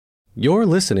You're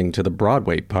listening to the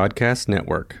Broadway Podcast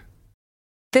Network.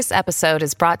 This episode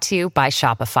is brought to you by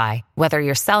Shopify. Whether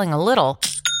you're selling a little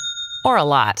or a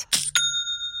lot,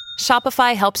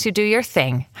 Shopify helps you do your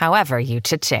thing, however you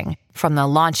cha-ching. From the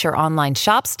launch your online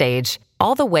shop stage,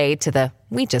 all the way to the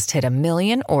we just hit 1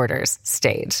 million orders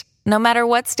stage. No matter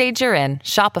what stage you're in,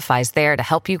 Shopify's there to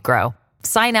help you grow.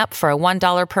 Sign up for a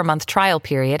 $1 per month trial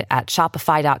period at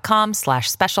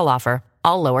shopify.com/special offer,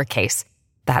 all lowercase.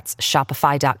 That's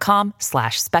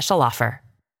shopify.com/special offer.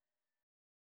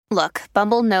 Look,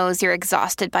 Bumble knows you're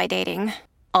exhausted by dating.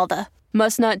 All the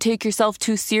must not take yourself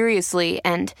too seriously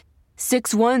and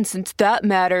 6'1" since that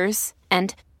matters.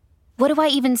 And what do I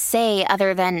even say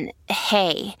other than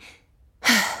hey?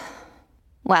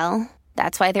 Well,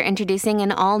 that's why they're introducing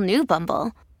an all-new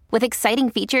Bumble with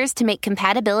exciting features to make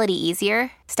compatibility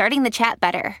easier, starting the chat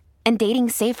better, and dating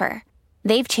safer.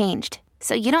 They've changed,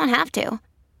 so you don't have to.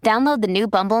 Download the new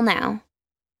Bumble now.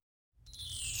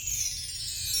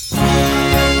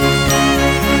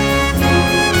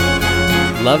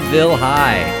 Loveville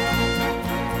High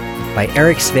by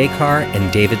Eric Svekar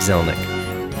and David Zelnick.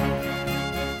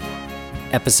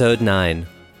 Episode 9.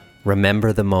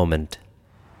 Remember the Moment.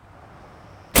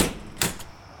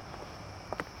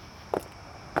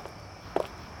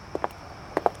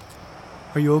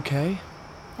 Are you okay?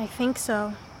 I think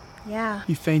so. Yeah.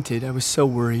 You fainted. I was so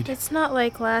worried. It's not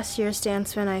like last year's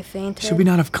dance when I fainted. Should we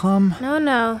not have come?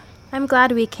 No. I'm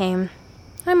glad we came.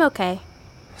 I'm okay.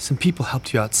 Some people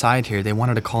helped you outside here. They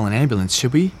wanted to call an ambulance.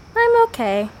 Should we? I'm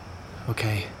okay.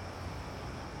 Okay.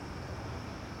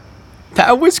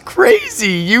 That was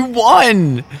crazy! You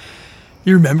won!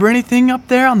 You remember anything up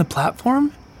there on the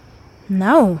platform?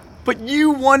 No. But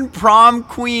you won prom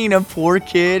queen, a poor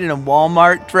kid in a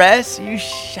Walmart dress. You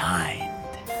shined.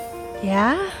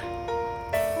 Yeah?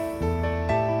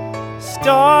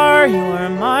 Star, you're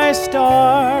my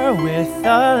star, with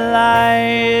a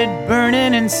light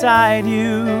burning inside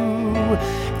you.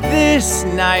 This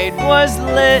night was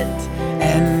lit,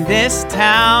 and this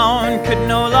town could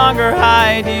no longer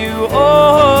hide you.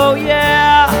 Oh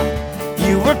yeah,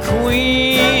 you were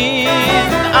queen.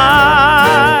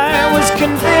 I was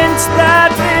convinced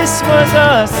that this was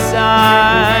a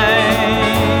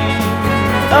sign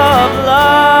of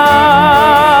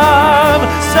love.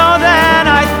 So then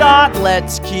I thought,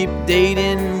 let's keep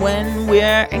dating when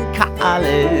we're in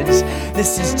college.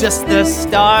 This is just the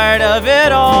start of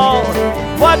it all.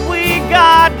 What we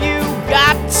got, you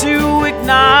got to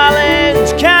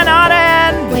acknowledge, cannot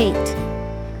end. Wait.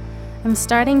 I'm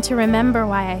starting to remember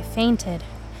why I fainted.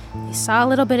 I saw a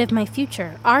little bit of my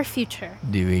future, our future.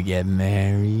 Do we get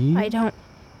married? I don't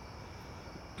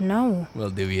know. Well,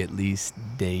 do we at least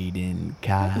date in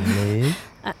college?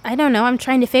 I don't know. I'm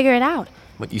trying to figure it out.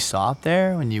 What you saw up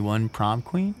there when you won prom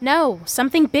queen? No,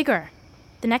 something bigger.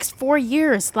 The next 4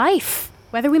 years, life.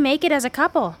 Whether we make it as a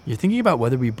couple. You're thinking about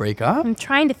whether we break up? I'm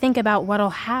trying to think about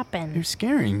what'll happen. You're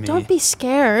scaring me. Don't be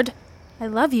scared. I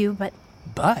love you, but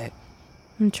But?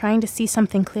 I'm trying to see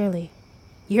something clearly.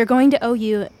 You're going to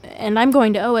OU, and I'm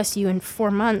going to OSU in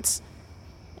 4 months.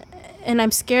 And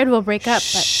I'm scared we'll break up,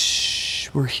 but...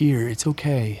 Shh, we're here. It's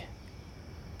okay.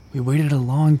 We waited a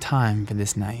long time for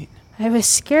this night. I was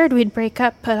scared we'd break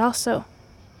up, but also...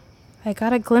 I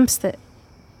got a glimpse that...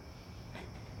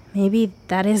 maybe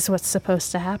that is what's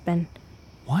supposed to happen.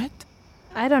 What?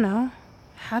 I don't know.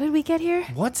 How did we get here?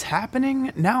 What's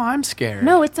happening? Now I'm scared.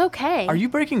 No, it's okay. Are you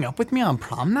breaking up with me on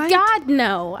prom night? God,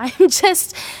 no. I'm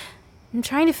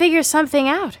trying to figure something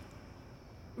out.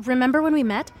 Remember when we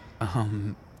met?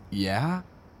 Yeah?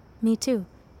 Me too.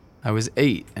 I was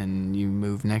 8 and you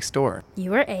moved next door. You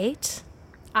were 8.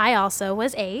 I also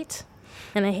was 8.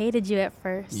 And I hated you at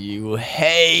first. You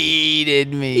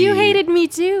hated me. You hated me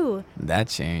too. That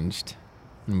changed.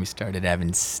 When we started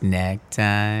having snack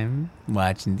time,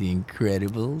 watching The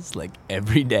Incredibles like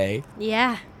every day.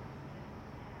 Yeah.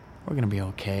 We're gonna be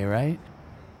okay, right?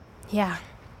 Yeah.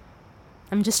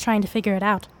 I'm just trying to figure it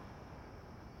out.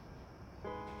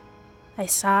 I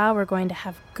saw we're going to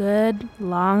have good,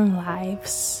 long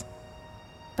lives.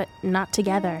 But not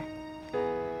together.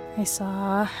 I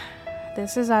saw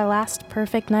this is our last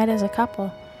perfect night as a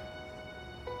couple.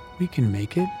 We can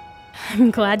make it.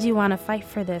 I'm glad you want to fight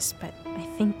for this, but I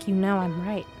think you know I'm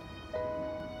right.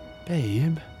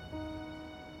 Babe.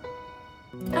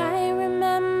 I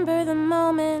remember the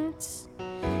moment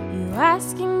you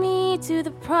asking me to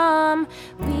the prom.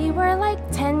 We were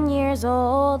like 10 years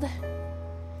old.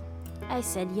 I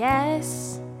said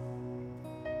yes.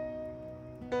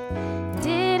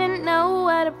 Didn't know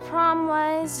what a prom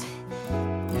was.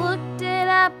 Looked it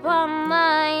up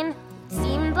online.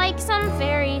 Seemed like some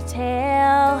fairy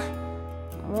tale.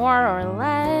 more or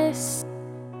less.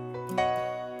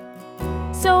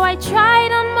 So I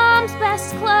tried on Mom's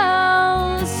best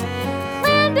clothes,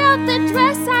 planned out the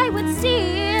dress I would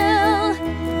steal,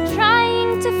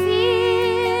 trying to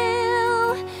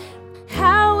feel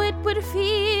how it would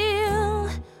feel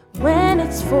when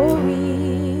it's for real.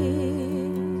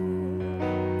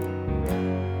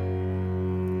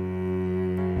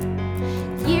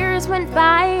 Years went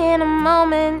by in a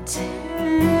moment,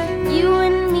 you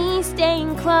and me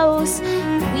staying close.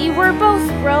 We were both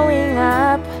growing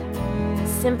up,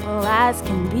 simple as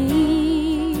can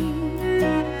be.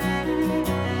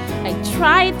 I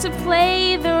tried to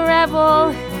play the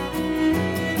rebel,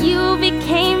 you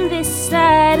became this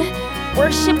stud,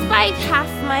 worshipped by half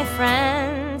my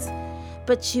friends,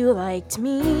 but you liked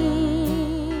me.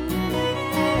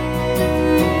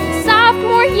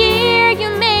 Sophomore year, you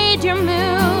made your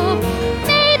move,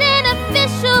 made an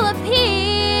official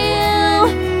appeal.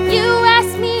 You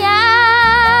asked me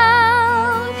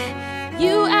out,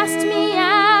 you asked me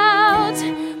out,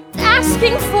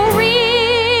 asking for real.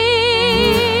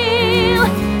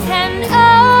 And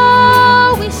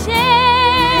oh, we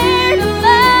shared a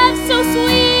love so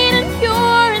sweet and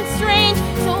pure and strange,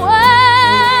 so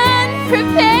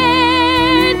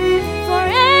unprepared for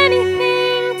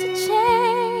anything to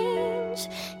change.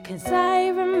 'Cause I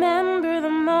remember the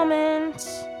moment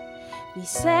we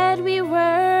said we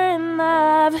were in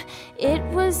love. It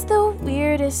was the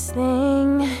weirdest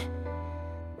thing.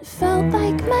 It felt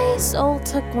like my soul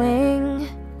took wing.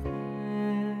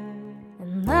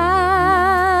 And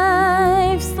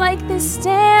life's like this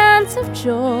dance of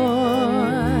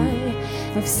joy,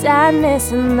 of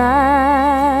sadness and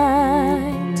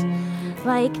light.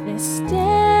 Like this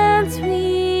dance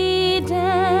we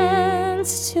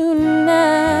dance tonight.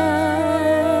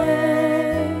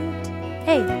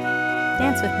 Hey,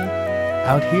 dance with me.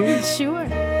 Out here? Sure.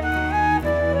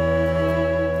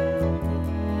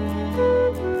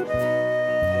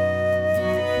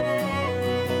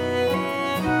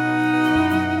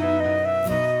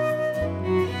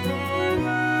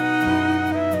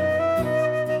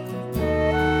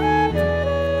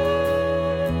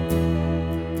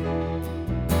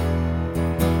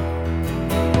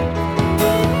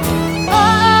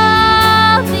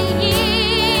 All the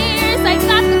years I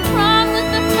thought the prom was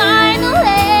the final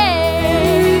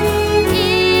end.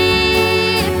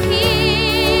 It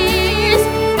appears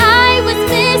I was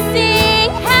missing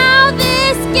how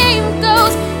this game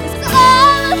goes. 'Cause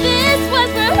all of this was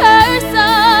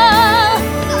rehearsal.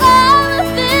 All of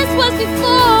this was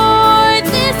before.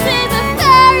 This is a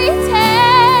fairy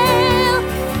tale,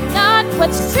 not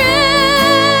what's true.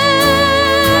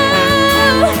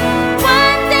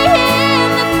 One day in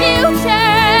the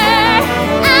future,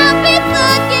 I'll be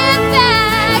looking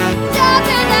back,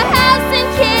 talking to house and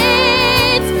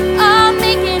kids, all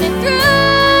making it through.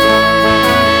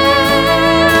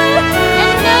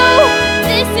 And no,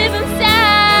 this isn't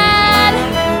sad.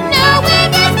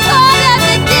 Knowing is part of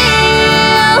the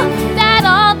deal, that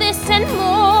all this and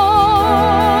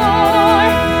more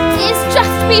is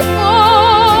just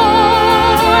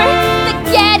before the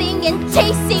getting and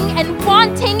chasing and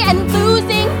wanting and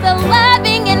losing, the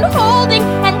loving and holding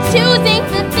and choosing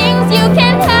the things you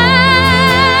can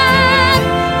have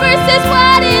versus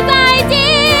what is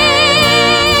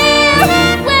ideal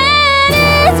when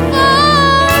it's for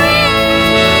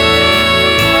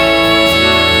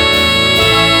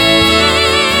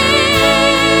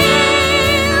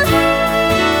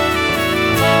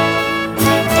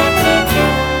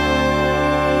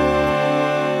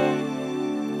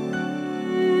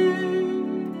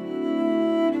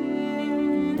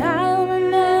And I'll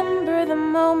remember the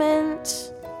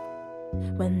moment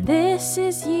when this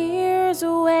is years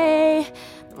away,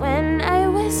 when I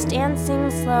was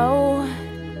dancing slow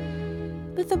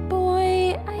with a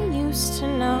boy I used to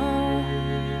know,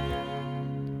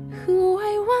 who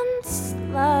I once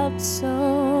loved so.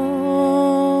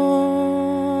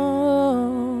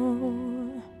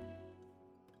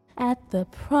 At the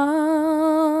prom.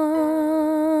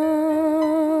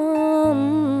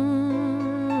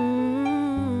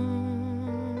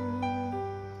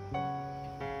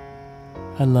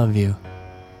 I love you.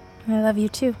 I love you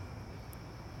too.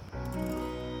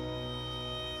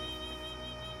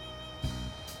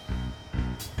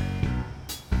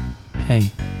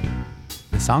 Hey,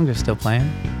 the songs are still playing.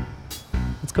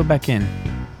 Let's go back in.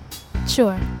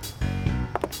 Sure.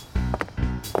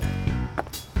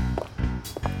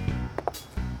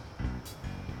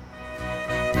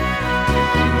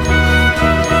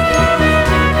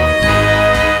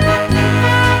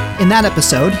 In that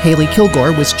episode, Haley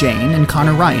Kilgore was Jane and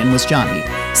Connor Ryan was Johnny.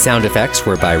 Sound effects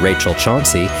were by Rachel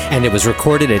Chauncey, and it was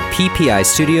recorded at PPI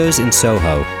Studios in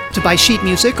Soho. To buy sheet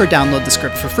music or download the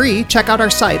script for free, check out our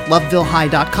site,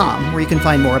 lovevillehigh.com, where you can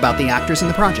find more about the actors in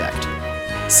the project.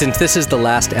 Since this is the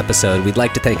last episode, we'd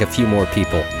like to thank a few more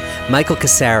people. Michael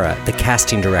Casara, the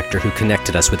casting director who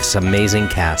connected us with this amazing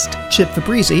cast. Chip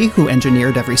Fabrizi, who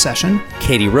engineered every session.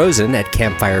 Katie Rosen at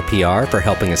Campfire PR for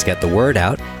helping us get the word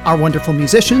out. Our wonderful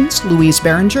musicians, Louise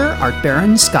Behringer, Art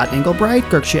Barron, Scott Engelbright,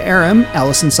 Gerksha Aram,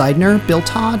 Allison Seidner, Bill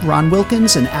Todd, Ron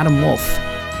Wilkins, and Adam Wolf.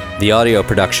 The audio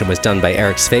production was done by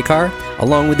Eric Svekar,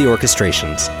 along with the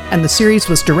orchestrations. And the series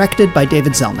was directed by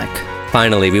David Zelnick.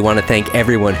 Finally, we want to thank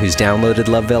everyone who's downloaded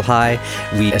Loveville High.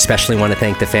 We especially want to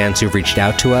thank the fans who've reached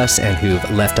out to us and who've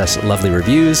left us lovely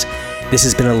reviews. This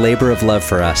has been a labor of love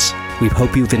for us. We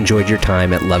hope you've enjoyed your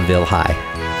time at Loveville High.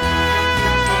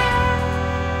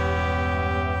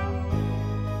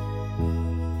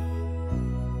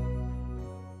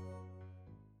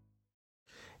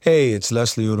 Hey, it's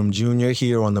Leslie Odom Jr.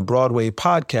 here on the Broadway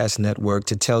Podcast Network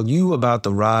to tell you about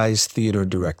the Rise Theater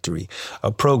Directory,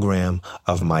 a program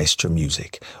of Maestro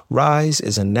Music. Rise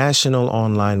is a national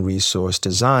online resource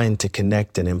designed to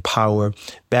connect and empower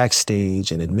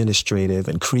backstage and administrative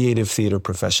and creative theater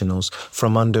professionals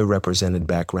from underrepresented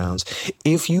backgrounds.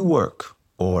 If you work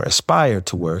or aspire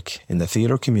to work in the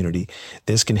theater community,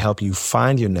 this can help you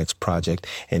find your next project.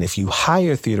 And if you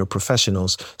hire theater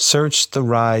professionals, search the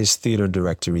Rise Theater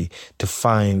Directory to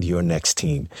find your next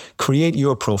team. Create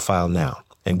your profile now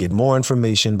and get more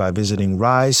information by visiting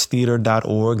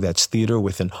risetheater.org. That's theater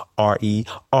with an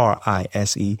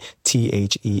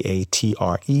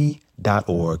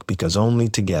RERISETHEATRE.org, because only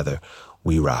together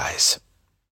we rise.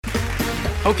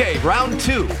 Okay, round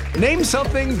two. Name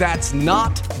something that's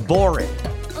not boring.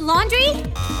 A laundry?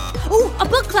 Ooh, a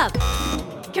book club.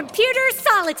 Computer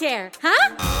solitaire,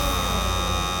 huh?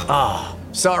 Ah,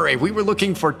 sorry, we were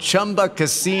looking for Chumba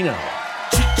Casino.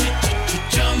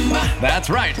 That's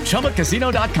right,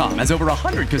 ChumbaCasino.com has over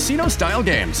 100 casino-style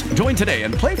games. Join today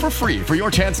and play for free for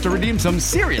your chance to redeem some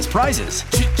serious prizes.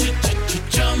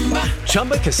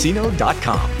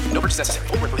 ChumbaCasino.com. No purchase necessary.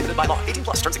 Void where prohibited by law. 18+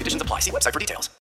 terms and conditions apply. See website for details.